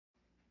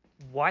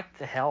What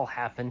the hell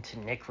happened to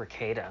Nick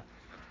Rekieta?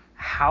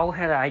 How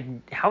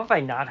have I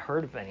not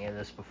heard of any of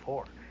this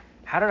before?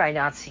 How did I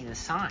not see the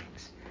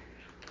signs?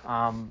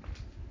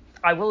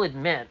 I will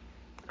admit,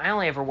 I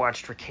only ever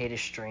watched Rekieta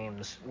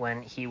streams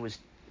when he was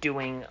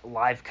doing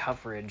live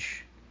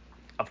coverage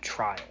of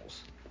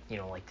trials.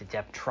 Like the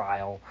Depp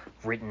trial,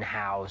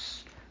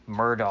 Rittenhouse,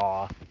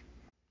 Murdaugh.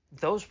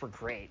 Those were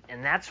great.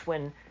 And that's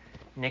when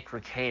Nick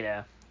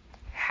Rekieta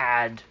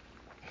had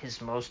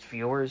his most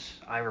viewers.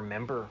 I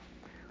remember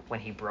when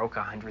he broke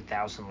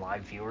 100,000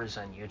 live viewers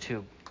on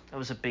YouTube. That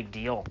was a big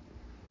deal.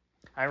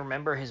 I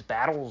remember his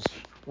battles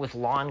with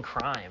law and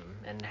crime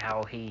and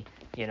how he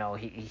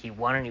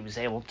won and he was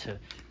able to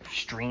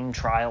stream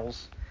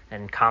trials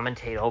and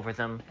commentate over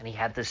them. And he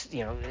had this,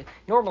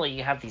 normally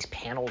you have these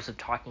panels of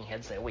talking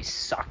heads. They always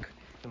suck,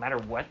 no matter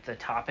what the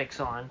topic's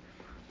on.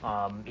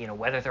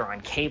 Whether they're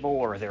on cable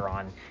or they're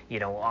on,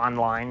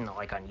 online,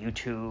 like on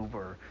YouTube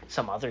or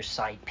some other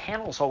site,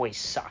 panels always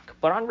suck.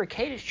 But on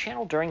Rekieta's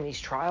channel during these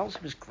trials,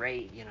 it was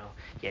great. You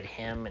had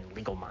him and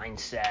Legal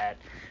Mindset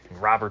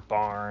and Robert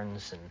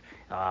Barnes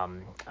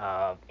and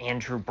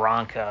Andrew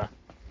Branca.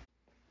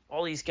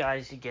 All these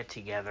guys who get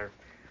together.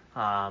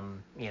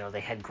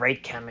 They had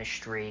great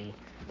chemistry.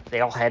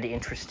 They all had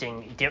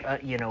interesting,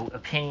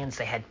 opinions.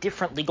 They had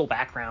different legal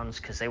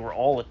backgrounds because they were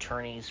all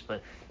attorneys,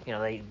 but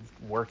they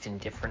worked in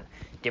different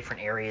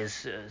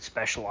areas,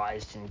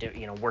 specialized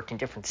and worked in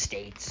different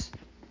states.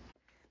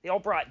 They all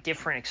brought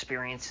different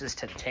experiences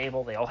to the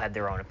table. They all had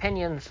their own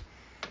opinions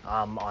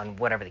on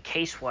whatever the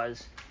case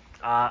was,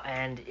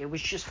 and it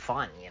was just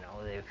fun.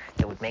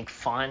 They would make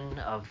fun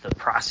of the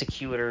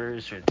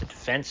prosecutors or the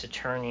defense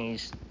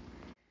attorneys,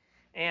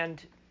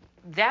 and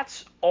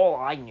that's all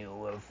I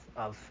knew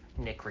of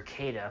Nick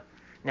Rekieta.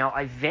 Now,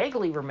 I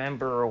vaguely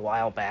remember a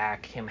while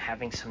back him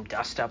having some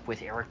dust-up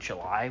with Eric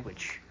July,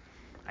 which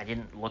I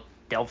didn't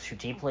delve too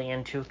deeply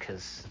into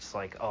because it's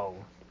like,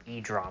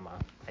 e-drama.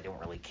 I don't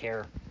really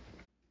care.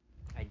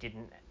 I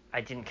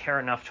didn't care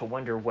enough to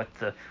wonder what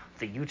the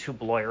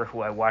YouTube lawyer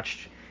who I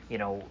watched,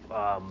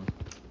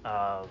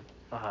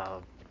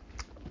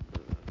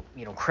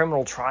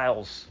 criminal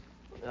trials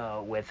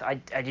with. I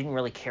didn't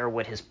really care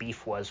what his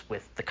beef was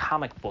with the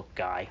comic book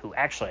guy, who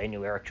actually I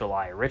knew Eric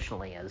July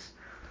originally as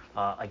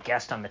a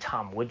guest on the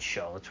Tom Woods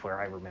show. That's where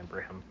I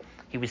remember him.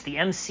 He was the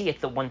MC at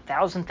the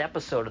 1000th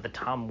episode of the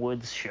Tom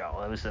Woods show.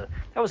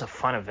 That was a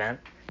fun event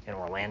in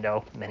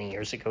Orlando many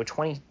years ago,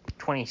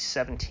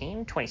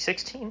 2017,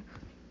 2016.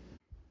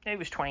 Maybe it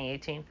was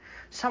 2018,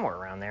 somewhere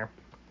around there.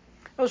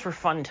 Those were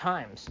fun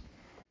times.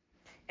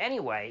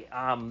 Anyway,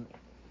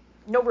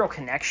 no real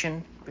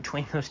connection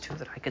between those two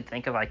that I could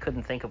think of. I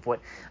couldn't think of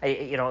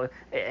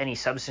any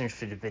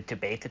substantive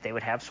debate that they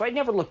would have. So I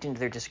never looked into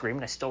their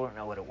disagreement. I still don't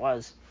know what it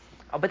was.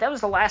 But that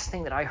was the last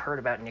thing that I heard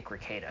about Nick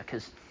Rekieta,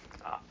 because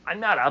I'm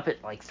not up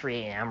at like 3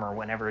 a.m. or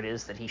whenever it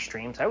is that he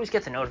streams. I always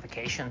get the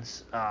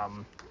notifications,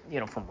 from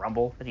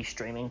Rumble that he's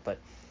streaming. But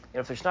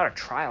if there's not a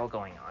trial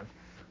going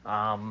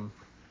on,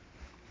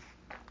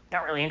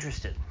 not really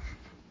interested.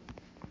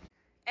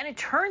 And it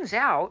turns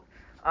out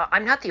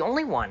I'm not the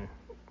only one.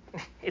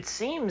 It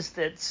seems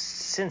that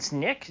since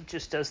Nick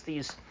just does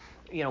these,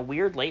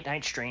 weird late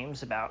night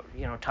streams about,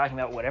 talking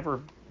about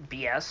whatever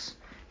BS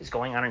is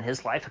going on in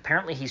his life,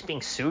 apparently he's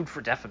being sued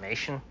for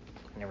defamation.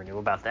 I never knew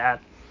about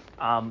that.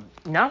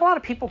 Not a lot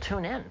of people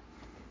tune in.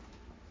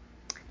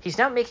 He's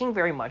not making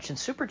very much in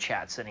Super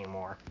Chats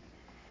anymore.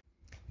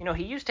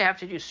 He used to have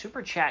to do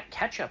Super Chat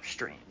catch-up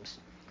streams,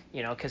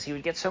 because he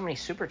would get so many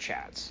Super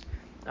Chats.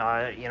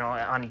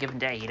 On a given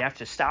day, he'd have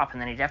to stop,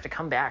 and then he'd have to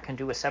come back and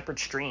do a separate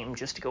stream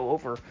just to go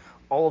over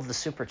all of the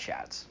Super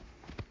Chats.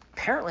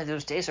 Apparently,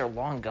 those days are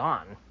long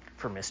gone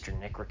for Mr.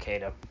 Nick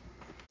Rekieta.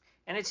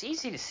 And it's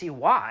easy to see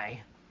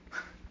why,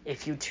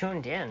 if you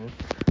tuned in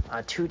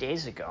 2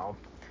 days ago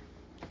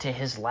to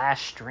his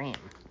last stream.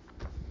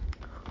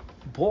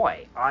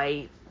 Boy,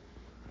 I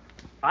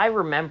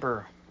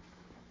remember...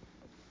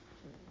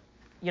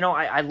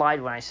 I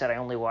lied when I said I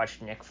only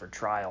watched Nick for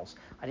trials.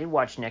 I did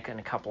watch Nick in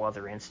a couple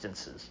other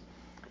instances.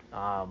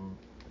 The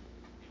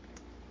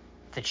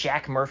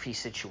Jack Murphy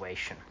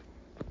situation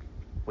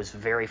was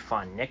very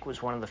fun. Nick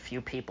was one of the few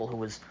people who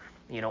was,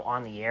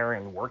 on the air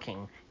and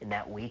working in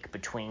that week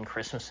between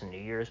Christmas and New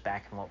Year's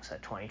back in,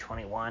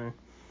 2021?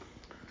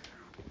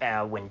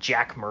 When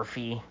Jack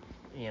Murphy,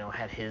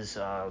 had his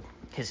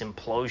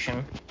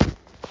implosion.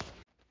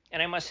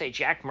 And I must say,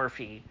 Jack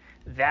Murphy,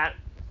 that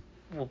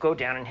will go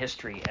down in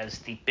history as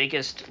the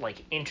biggest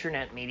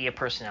internet media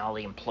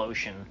personality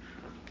implosion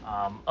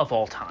of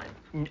all time.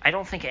 I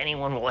don't think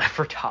anyone will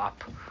ever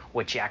top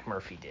what Jack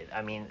Murphy did.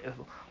 I mean,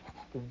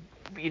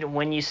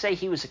 when you say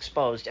he was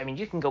exposed, I mean,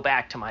 you can go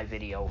back to my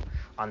video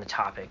on the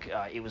topic.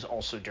 It was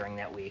also during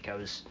that week. I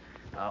was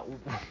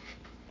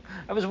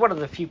one of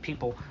the few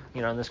people,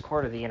 in this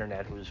corner of the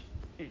internet who was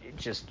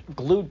just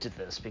glued to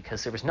this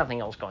because there was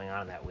nothing else going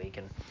on in that week.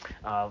 And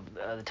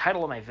the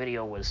title of my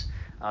video was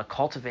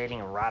Cultivating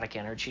Erotic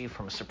Energy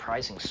from a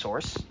Surprising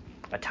Source,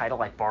 a title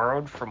I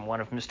borrowed from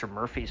one of Mr.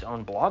 Murphy's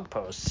own blog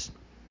posts.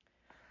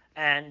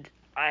 And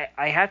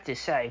I have to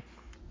say,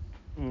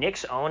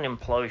 Nick's own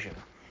implosion,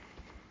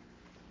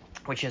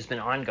 which has been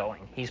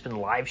ongoing. He's been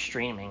live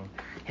streaming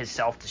his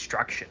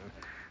self-destruction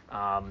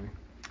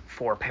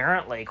for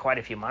apparently quite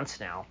a few months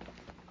now.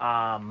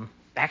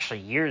 Actually,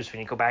 years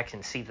when you go back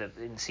and see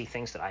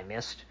things that I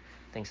missed,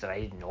 things that I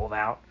didn't know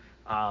about.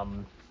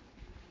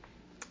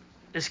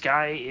 This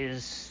guy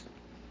is,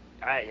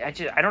 I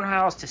don't know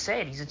how else to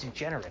say it. He's a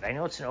degenerate. I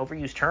know it's an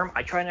overused term.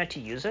 I try not to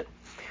use it,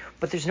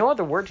 but there's no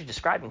other word to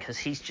describe him because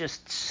he's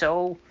just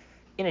so,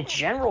 in a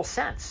general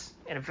sense,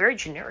 in a very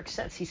generic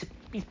sense, he's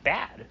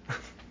bad.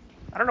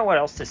 I don't know what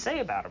else to say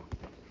about him.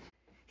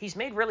 He's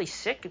made really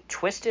sick,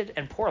 twisted,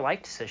 and poor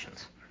life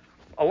decisions.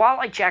 A lot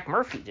like Jack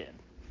Murphy did.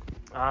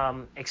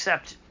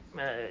 Except,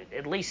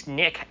 at least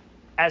Nick,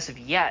 as of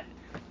yet,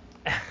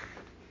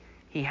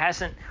 we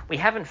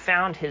haven't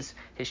found his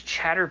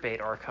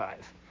Chatterbait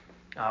archive,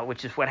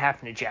 which is what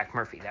happened to Jack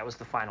Murphy. That was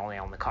the final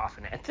nail in the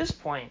coffin. At this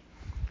point,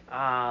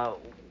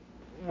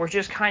 we're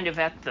just kind of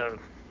at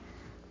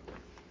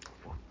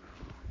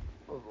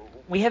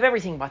we have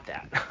everything but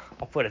that.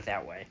 I'll put it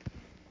that way.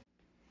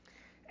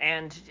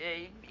 And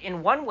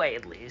in one way,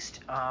 at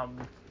least,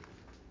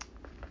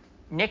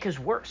 Nick is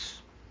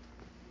worse.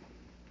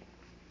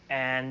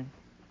 And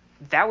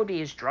that would be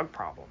his drug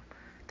problem.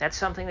 That's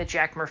something that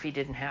Jack Murphy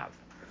didn't have.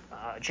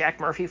 Jack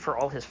Murphy, for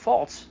all his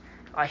faults,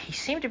 he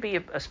seemed to be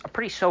a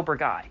pretty sober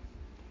guy.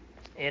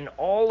 In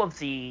all of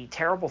the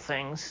terrible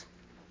things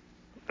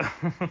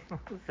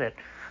that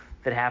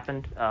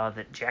happened,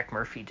 that Jack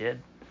Murphy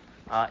did,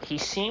 he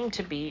seemed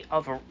to be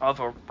of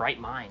a right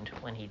mind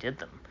when he did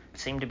them. It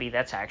seemed to be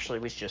that's actually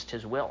was just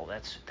his will.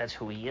 That's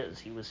who he is.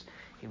 He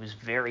was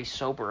very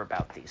sober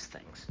about these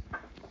things.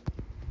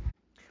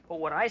 But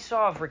what I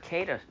saw of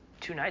Rekieta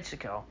 2 nights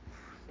ago,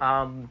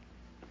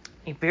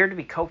 he appeared to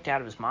be coked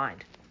out of his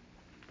mind.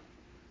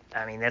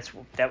 I mean,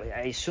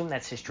 I assume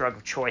that's his drug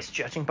of choice,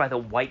 judging by the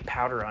white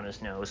powder on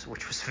his nose,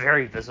 which was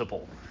very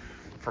visible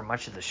for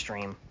much of the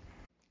stream.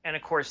 And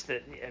of course,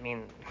 the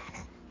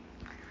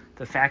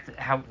fact that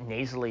how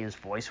nasally his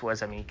voice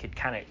was, I mean, you could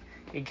kind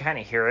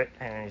of hear it,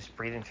 and he's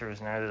breathing through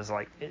his nose.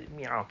 Like,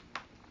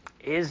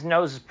 his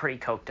nose is pretty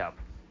coked up.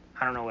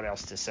 I don't know what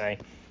else to say.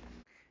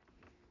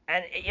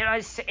 And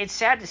it's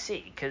sad to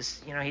see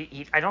because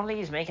I don't think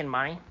he's making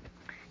money.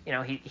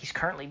 He's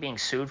currently being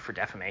sued for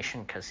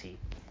defamation because he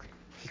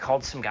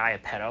called some guy a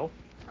pedo.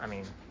 I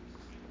mean,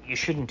 you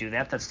shouldn't do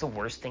that. That's the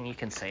worst thing you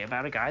can say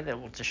about a guy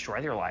that will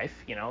destroy their life.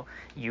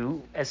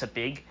 You as a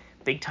big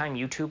time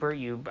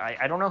YouTuber,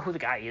 I don't know who the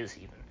guy is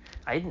even.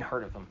 I hadn't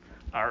heard of him,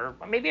 or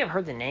maybe I've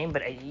heard the name,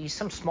 but he's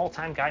some small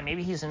time guy.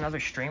 Maybe he's another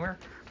streamer.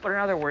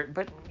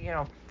 But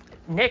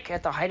Nick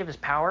at the height of his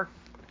power,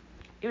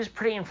 he was a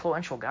pretty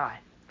influential guy.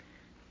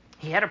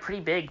 He had a pretty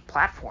big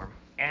platform,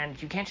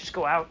 and you can't just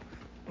go out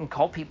and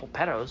call people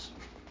pedos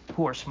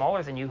who are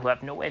smaller than you, who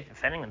have no way of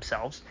defending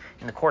themselves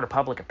in the court of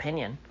public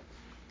opinion,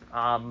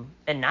 and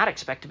not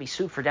expect to be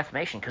sued for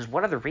defamation, because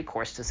what other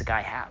recourse does the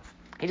guy have?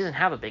 He doesn't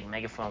have a big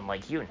megaphone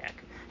like you, Nick.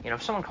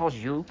 If someone calls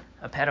you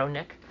a pedo,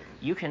 Nick,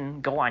 you can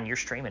go on your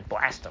stream and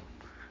blast them.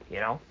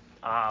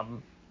 A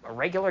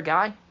regular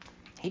guy,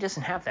 he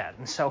doesn't have that,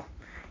 and so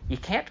you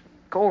can't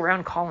go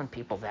around calling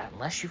people that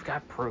unless you've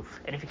got proof.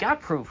 And if you got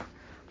proof,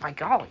 by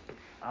golly,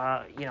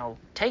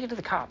 take it to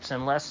the cops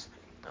unless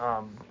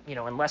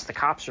the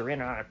cops are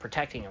in on it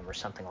protecting them or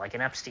something like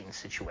an Epstein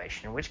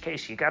situation, in which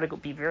case you got to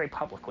be very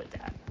public with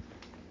that.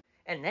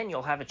 And then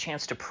you'll have a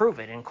chance to prove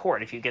it in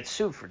court if you get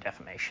sued for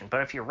defamation.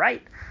 But if you're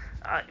right,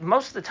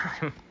 most of the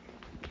time,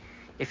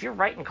 if you're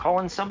right in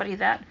calling somebody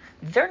that,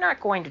 they're not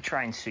going to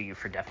try and sue you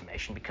for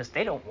defamation because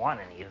they don't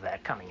want any of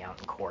that coming out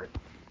in court.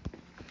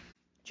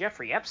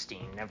 Jeffrey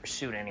Epstein never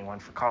sued anyone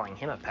for calling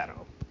him a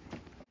pedo.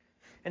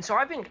 And so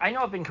I've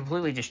been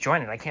completely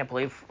disjointed. I can't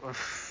believe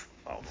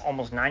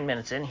almost 9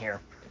 minutes in here,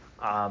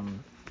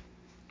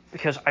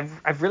 because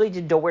I really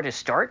didn't know where to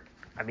start.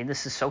 I mean,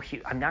 this is so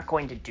huge. I'm not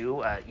going to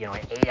do an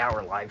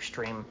 8-hour live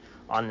stream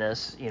on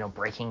this,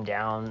 breaking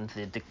down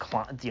the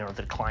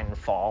decline and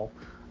fall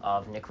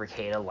of Nick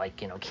Rekieta like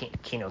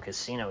Kino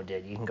Casino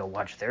did. You can go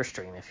watch their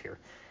stream if you're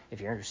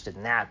interested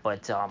in that.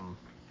 But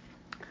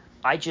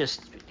I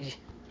just,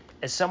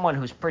 as someone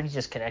who's pretty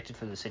disconnected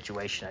from the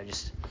situation,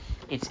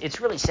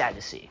 it's really sad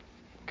to see,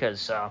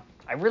 because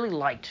I really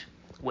liked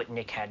what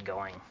Nick had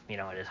going,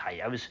 at his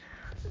height. I was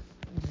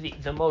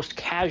the most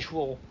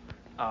casual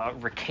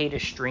Rekieta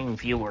stream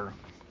viewer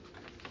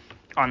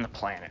on the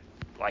planet.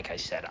 Like I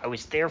said, I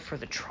was there for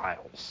the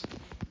trials,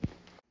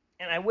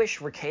 and I wish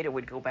Rekieta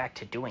would go back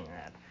to doing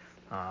that.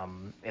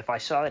 If I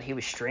saw that he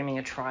was streaming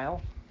a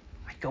trial,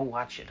 I'd go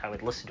watch it. I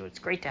would listen to it. It's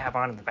great to have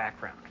on in the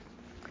background.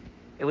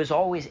 It was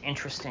always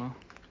interesting,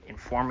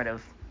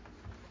 informative,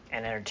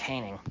 and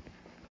entertaining.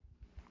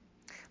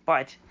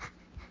 But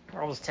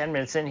we're almost 10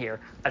 minutes in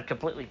here. I've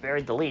completely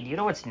buried the lead. You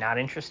know what's not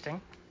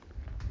interesting?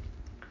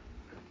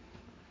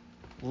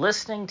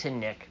 Listening to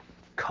Nick,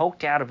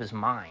 coked out of his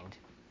mind,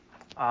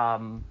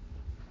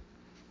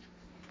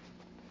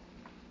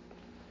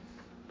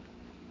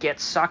 get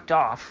sucked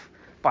off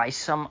by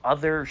some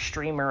other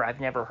streamer I've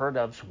never heard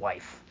of's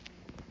wife.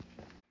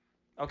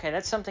 Okay,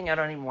 that's something I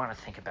don't even want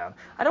to think about.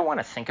 I don't want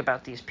to think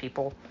about these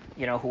people,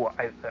 who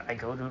I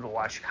go to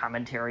watch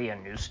commentary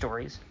on news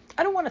stories.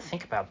 I don't want to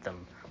think about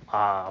them,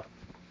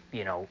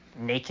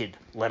 naked,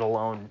 let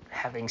alone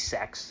having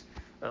sex,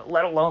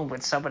 let alone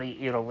with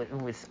somebody,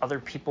 with other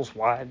people's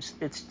wives.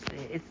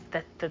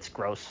 That's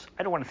gross.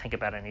 I don't want to think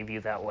about any of you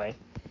that way.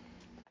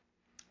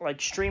 Like,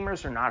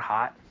 streamers are not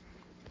hot.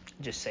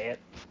 Just say it.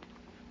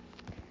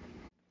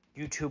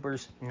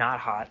 YouTubers, not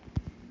hot.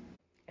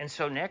 And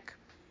so, Nick,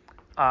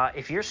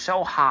 if you're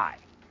so high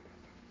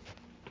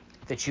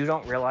that you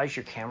don't realize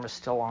your camera's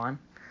still on,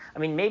 I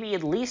mean, maybe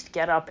at least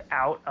get up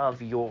out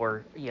of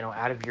your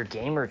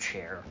gamer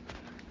chair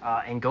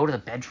and go to the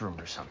bedroom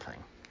or something.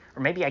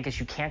 Or maybe I guess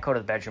you can't go to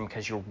the bedroom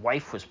because your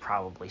wife was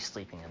probably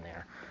sleeping in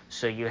there.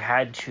 So you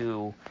had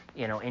to,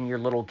 in your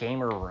little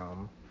gamer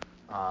room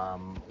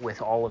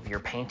with all of your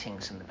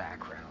paintings in the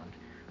background,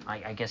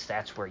 I guess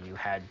that's where you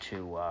had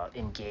to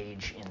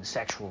engage in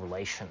sexual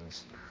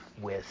relations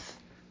with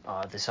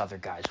this other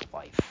guy's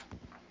wife.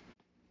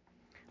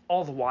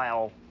 All the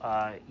while,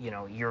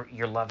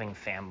 your loving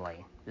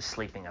family is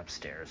sleeping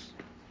upstairs.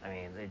 I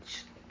mean,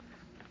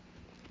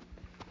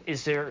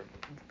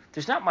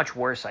 there's not much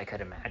worse I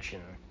could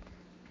imagine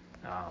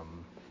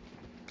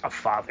a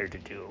father to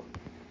do.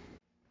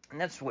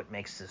 And that's what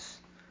makes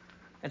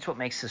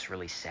this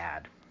really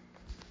sad.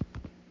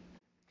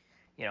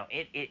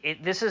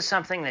 This is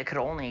something that could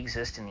only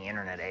exist in the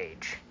internet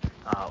age.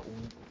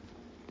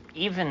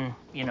 Even,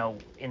 in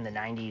the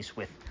 90s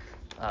with,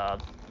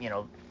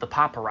 the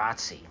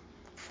paparazzi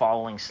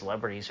following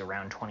celebrities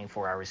around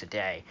 24 hours a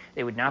day,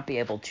 they would not be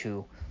able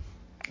to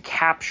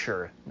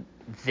capture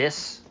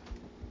this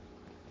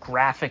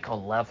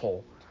graphical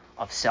level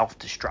of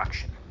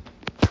self-destruction.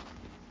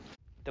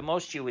 The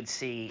most you would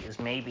see is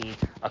maybe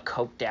a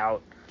coked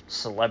out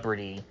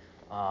celebrity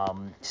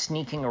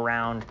sneaking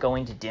around,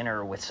 going to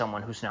dinner with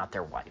someone who's not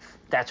their wife.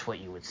 That's what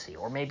you would see.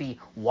 Or maybe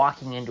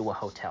walking into a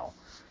hotel.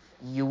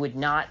 You would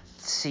not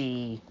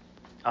see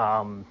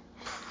the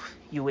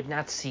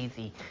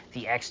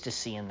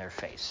ecstasy in their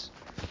face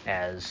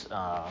as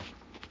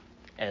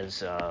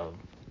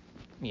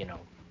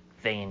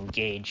they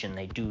engage and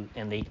they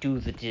do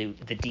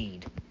the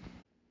deed.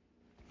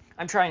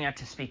 I'm trying not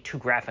to speak too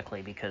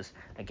graphically because,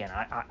 again,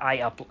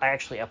 I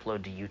actually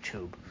upload to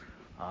YouTube.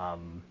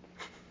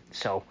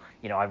 So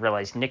I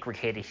realized Nick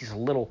Rekieta, he's a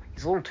little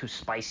too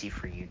spicy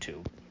for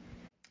YouTube.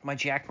 My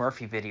Jack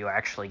Murphy video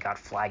actually got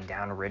flagged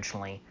down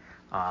originally.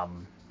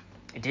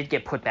 It did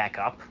get put back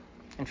up.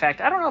 In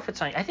fact, I don't know if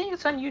it's on. I think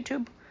it's on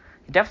YouTube.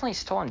 It definitely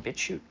still on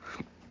BitChute.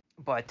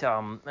 But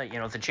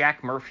the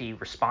Jack Murphy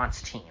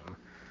response team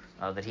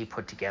that he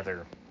put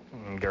together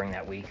during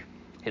that week,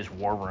 his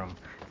war room,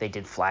 they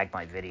did flag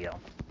my video.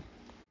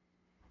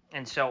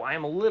 And so I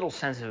am a little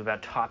sensitive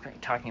about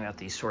talking about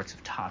these sorts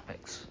of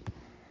topics.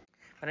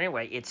 But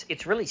anyway,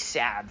 it's really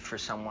sad for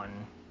someone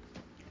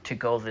to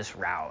go this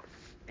route.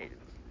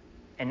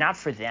 And not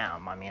for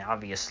them. I mean,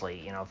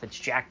 obviously, if it's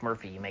Jack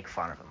Murphy, you make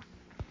fun of him.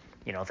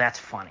 That's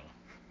funny.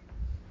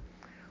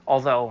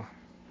 Although,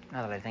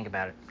 now that I think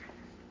about it,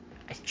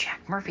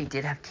 Jack Murphy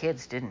did have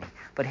kids, didn't he?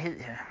 But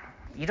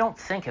you don't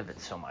think of it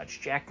so much.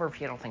 Jack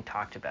Murphy, I don't think,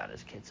 talked about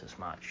his kids as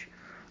much.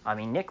 I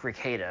mean, Nick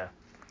Rekieta,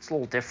 it's a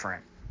little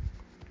different.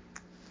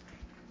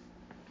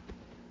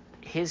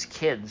 His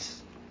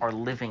kids are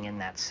living in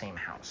that same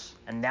house.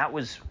 And that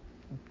was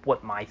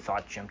what my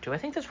thought jumped to. I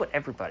think that's what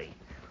everybody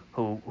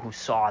who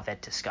saw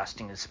that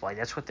disgusting display,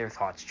 that's what their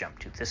thoughts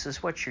jumped to. This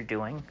is what you're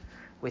doing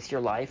with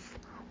your life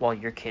while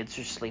your kids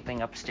are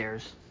sleeping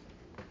upstairs.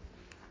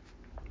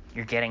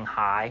 You're getting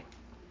high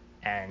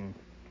and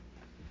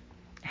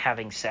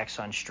having sex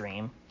on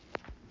stream.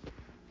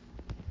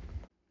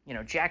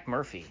 Jack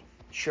Murphy,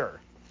 sure,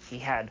 he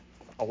had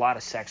a lot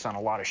of sex on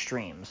a lot of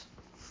streams.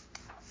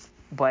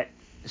 But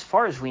as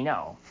far as we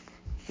know,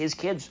 his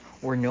kids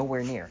were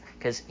nowhere near,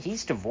 because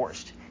he's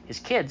divorced. His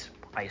kids,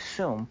 I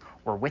assume,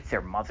 were with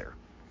their mother.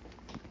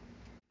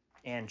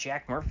 And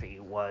Jack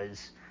Murphy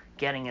was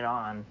getting it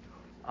on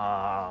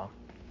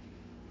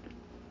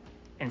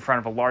in front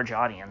of a large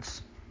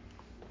audience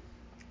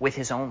with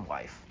his own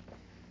wife.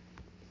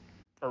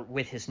 Or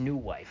with his new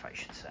wife, I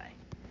should say.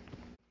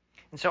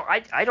 And so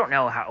I don't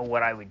know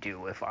what I would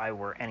do if I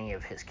were any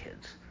of his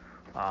kids.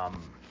 I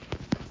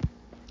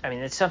mean,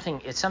 it's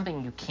something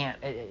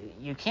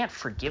you can't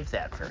forgive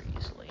that very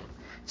easily.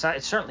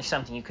 It's certainly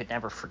something you could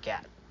never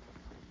forget.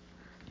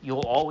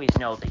 You'll always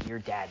know that your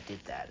dad did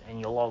that, and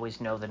you'll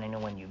always know that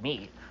anyone you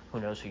meet who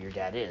knows who your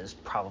dad is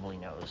probably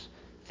knows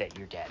that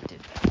your dad did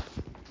that.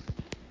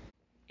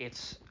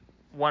 It's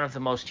one of the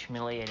most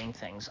humiliating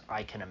things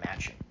I can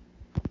imagine.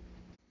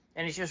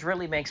 And it just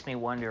really makes me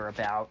wonder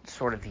about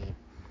sort of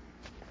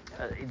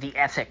the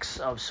ethics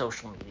of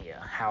social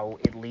media, how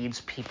it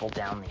leads people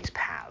down these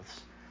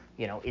paths.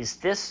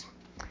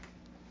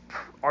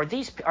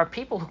 Are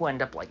people who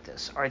end up like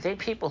this, are they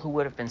people who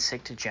would have been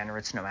sick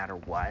degenerates no matter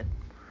what?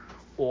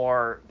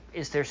 Or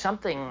is there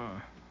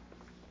something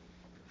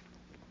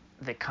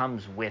that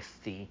comes with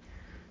the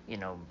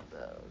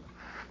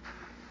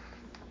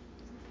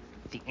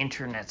the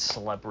internet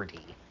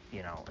celebrity,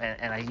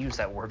 and I use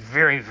that word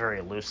very,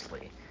 very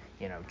loosely.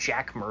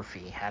 Jack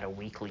Murphy had a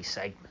weekly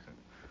segment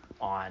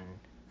on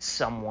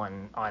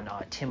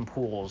Tim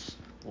Pool's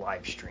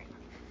live stream.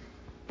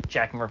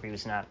 Jack Murphy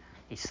was not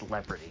a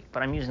celebrity,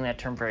 but I'm using that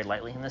term very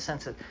lightly in the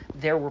sense that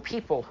there were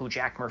people who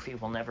Jack Murphy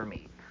will never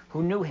meet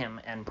who knew him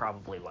and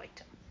probably liked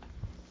him.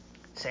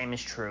 Same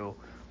is true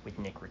with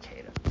Nick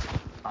Rekieta.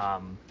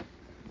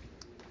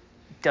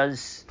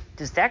 Does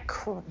that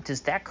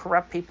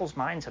corrupt people's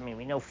minds? I mean,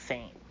 we know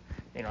fame.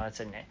 That's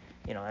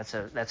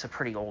a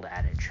pretty old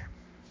adage.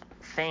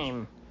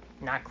 Fame,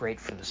 not great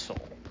for the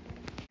soul.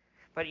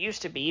 But it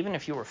used to be, even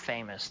if you were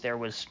famous, there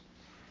was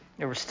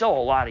still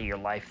a lot of your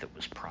life that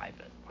was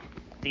private.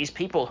 These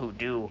people who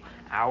do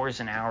hours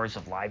and hours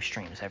of live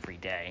streams every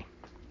day,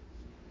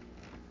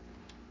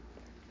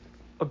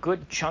 a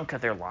good chunk of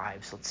their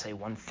lives, let's say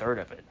 1/3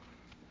 of it,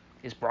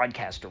 is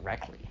broadcast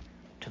directly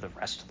to the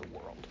rest of the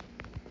world.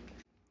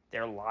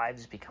 Their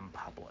lives become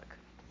public.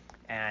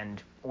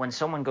 And when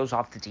someone goes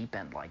off the deep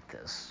end like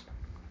this,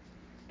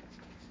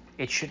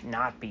 it should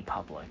not be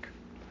public.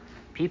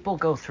 People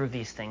go through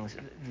these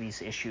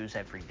issues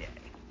every day.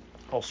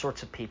 All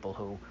sorts of people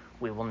who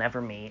we will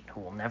never meet,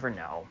 who will never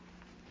know.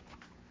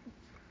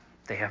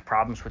 They have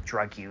problems with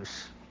drug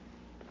use,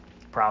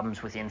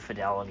 problems with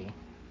infidelity.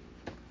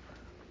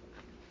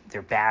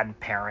 They're bad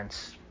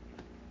parents.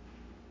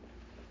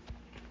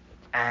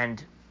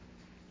 And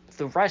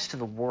the rest of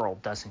the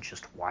world doesn't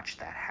just watch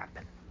that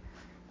happen.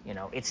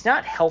 It's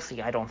not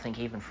healthy, I don't think,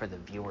 even for the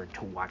viewer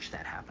to watch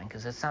that happen,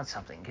 because it's not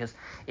something, because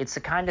it's the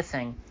kind of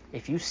thing,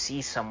 if you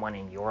see someone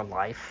in your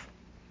life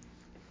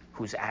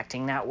who's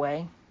acting that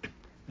way,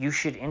 you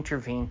should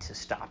intervene to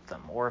stop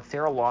them. Or if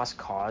they're a lost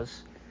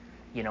cause,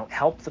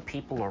 help the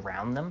people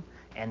around them,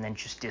 and then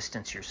just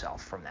distance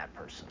yourself from that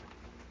person.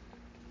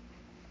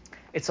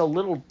 It's a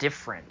little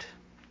different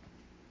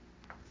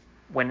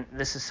when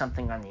this is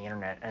something on the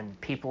internet and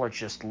people are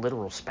just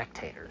literal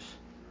spectators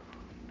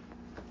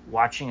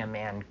watching a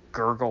man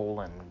gurgle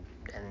and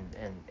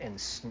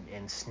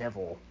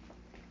snivel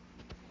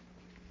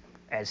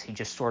as he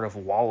just sort of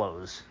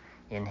wallows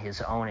in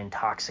his own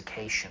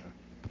intoxication.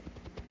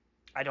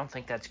 I don't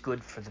think that's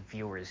good for the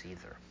viewers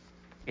either.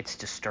 It's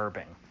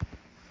disturbing.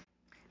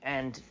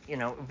 And,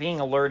 being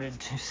alerted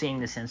to seeing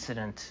this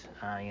incident,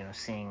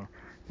 seeing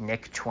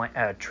Nick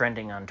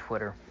trending on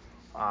Twitter,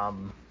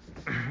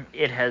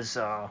 it has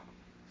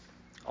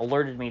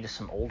alerted me to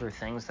some older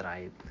things that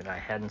I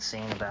hadn't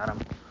seen about him,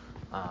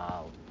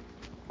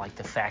 like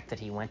the fact that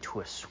he went to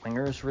a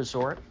swingers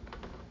resort,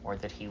 or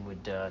that he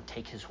would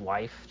take his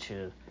wife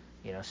to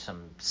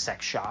some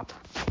sex shop,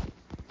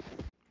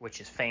 which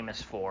is famous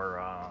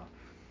for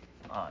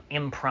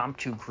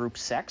impromptu group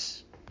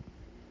sex.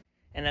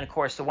 And then, of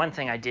course, the one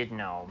thing I did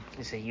know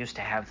is they used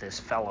to have this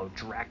fellow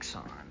Drex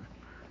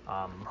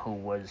on, who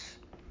was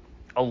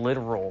a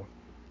literal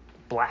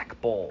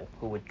black bull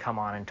who would come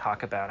on and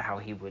talk about how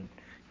he would,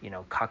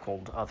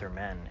 cuckold other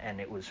men, and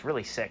it was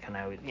really sick. And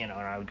I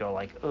would go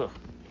like, ugh,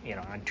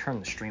 I'd turn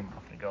the stream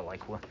off and go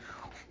like, what?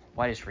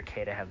 Why does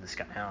Rekieta have this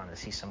guy on?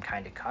 Is he some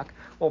kind of cuck?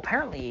 Well,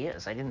 apparently he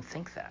is. I didn't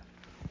think that.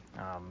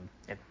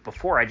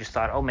 Before I just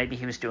thought, oh, maybe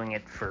he was doing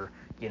it for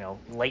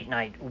late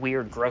night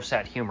weird gross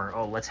out humor.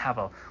 Oh, let's have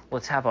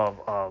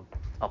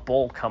a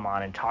bull come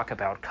on and talk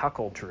about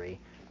cuckoldry.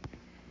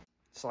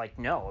 It's like,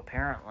 no,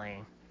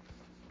 apparently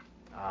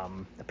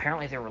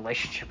their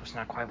relationship was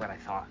not quite what I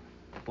thought.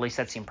 At least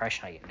that's the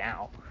impression I get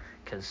now.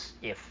 Because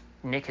if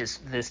Nick is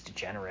this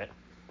degenerate,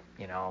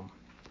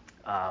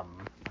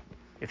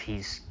 if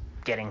he's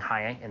getting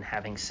high and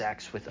having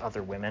sex with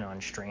other women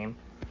on stream,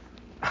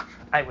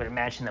 I would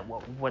imagine that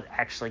what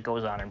actually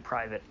goes on in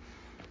private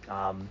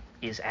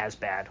is as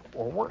bad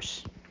or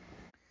worse.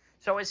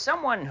 So as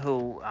someone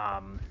who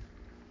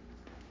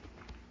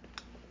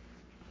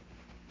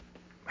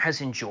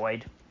has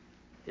enjoyed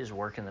his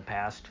work in the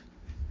past,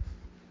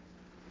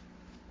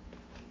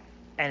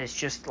 and is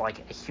just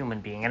like a human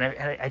being, and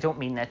I don't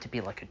mean that to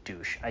be like a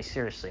douche. I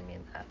seriously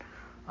mean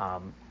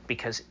that,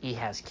 because he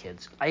has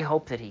kids. I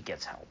hope that he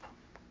gets help.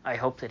 I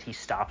hope that he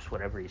stops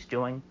whatever he's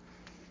doing.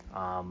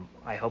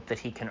 I hope that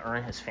he can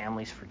earn his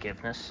family's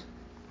forgiveness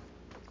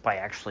by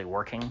actually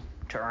working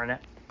to earn it.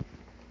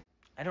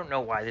 I don't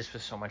know why this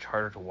was so much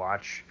harder to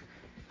watch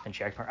than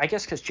Jack Murphy. I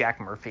guess because Jack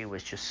Murphy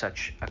was just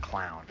such a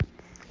clown.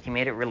 He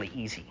made it really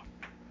easy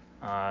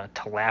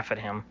to laugh at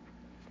him.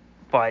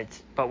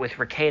 But with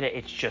Rekieta,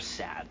 it's just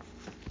sad.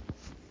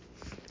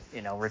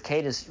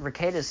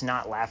 Rekieta's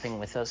not laughing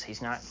with us.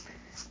 He's not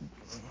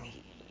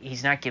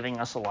giving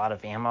us a lot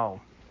of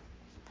ammo.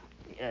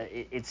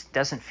 It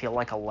doesn't feel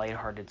like a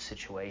lighthearted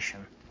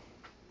situation.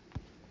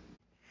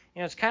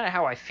 It's kind of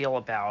how I feel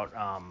about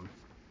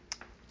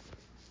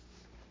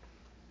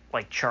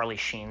like Charlie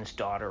Sheen's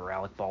daughter or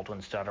Alec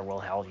Baldwin's daughter. Well,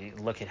 hell, you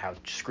look at how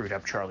screwed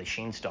up Charlie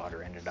Sheen's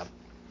daughter ended up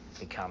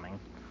becoming.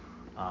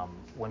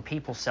 When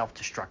people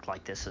self-destruct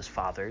like this as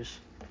fathers,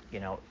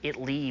 it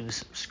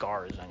leaves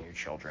scars on your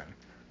children,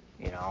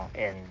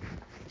 and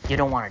you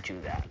don't want to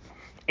do that.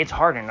 It's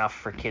hard enough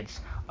for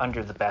kids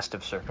under the best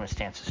of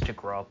circumstances to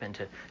grow up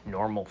into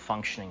normal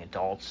functioning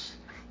adults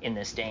in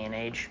this day and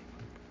age.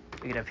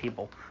 You could have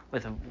people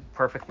with a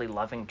perfectly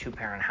loving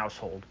two-parent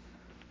household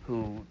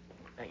who,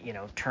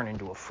 turn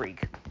into a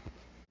freak.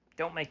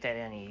 Don't make that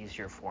any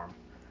easier for them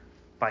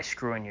by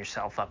screwing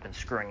yourself up and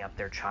screwing up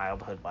their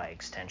childhood by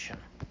extension.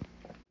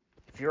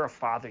 If you're a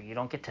father, you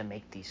don't get to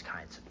make these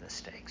kinds of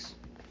mistakes.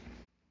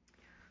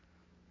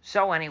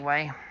 So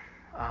anyway,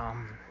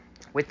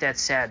 with that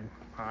said,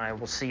 I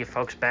will see you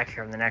folks back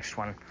here in the next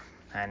one,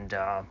 and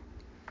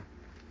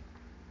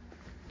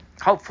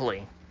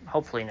hopefully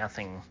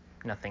nothing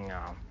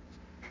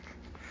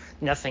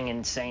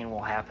insane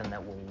will happen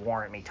that will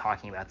warrant me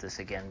talking about this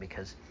again,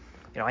 because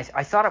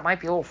I thought it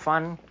might be a little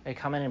fun to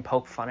come in and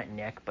poke fun at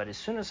Nick, but as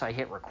soon as I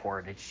hit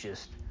record, it's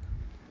just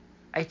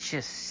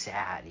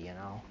sad,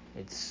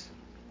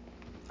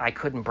 I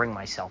couldn't bring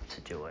myself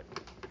to do it.